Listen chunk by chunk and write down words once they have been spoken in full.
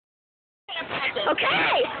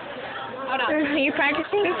Okay. Hold on. Are you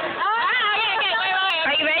practicing? Okay, wait.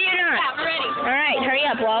 Are you ready or not? Yeah, we're ready. Alright, hurry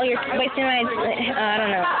up, Wall. You're wasting my... I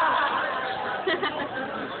don't know.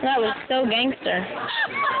 That was so gangster.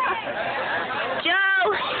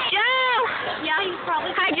 Joe! Joe! Yeah, he's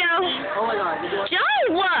probably... Hi, Joe. Oh my God.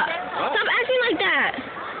 Joe, what? Stop acting like that.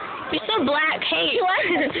 You're so black. Hey.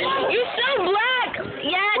 You're so black.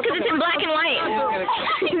 Yeah, because it's in black and white.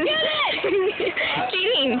 You get it.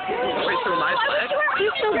 Cheating. Wait, so my flag?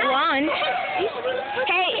 You're so blonde.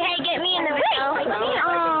 Hey, get me in the video.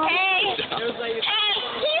 Oh. Hey. Hey,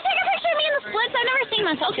 can you take a picture of me in the splits? I've never seen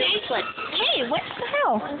myself in the splits. Hey, what the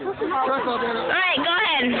hell? Alright, go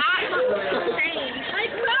ahead.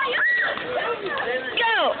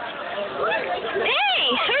 Go. Hey,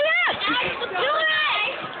 hurry up. Do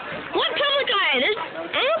it. What public eye? I don't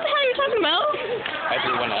know what the hell you're talking about.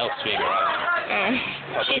 Everyone else figure out.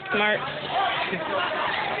 She's smart.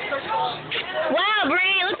 Wow,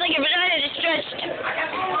 Bree, looks like your vagina just stretched.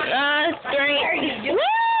 That's great. Woo!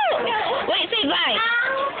 Wait, say bye.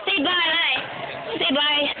 Say bye. Say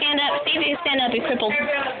bye. Stand up. See if you stand up. You're crippled.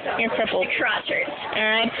 You're crippled.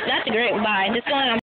 Alright, that's a great bye. Just going on.